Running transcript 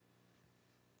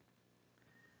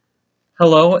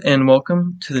Hello and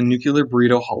welcome to the Nuclear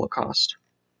Burrito Holocaust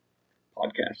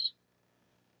podcast.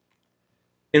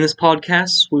 In this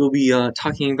podcast, we will be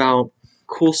talking about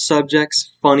cool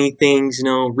subjects, funny things,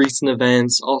 recent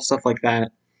events, all stuff like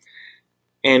that.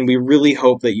 And we really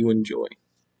hope that you enjoy.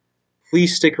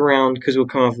 Please stick around because we'll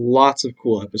come up with lots of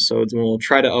cool episodes and we'll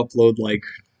try to upload like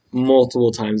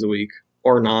multiple times a week.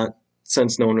 Or not,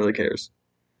 since no one really cares.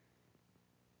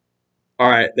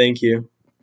 Alright, thank you.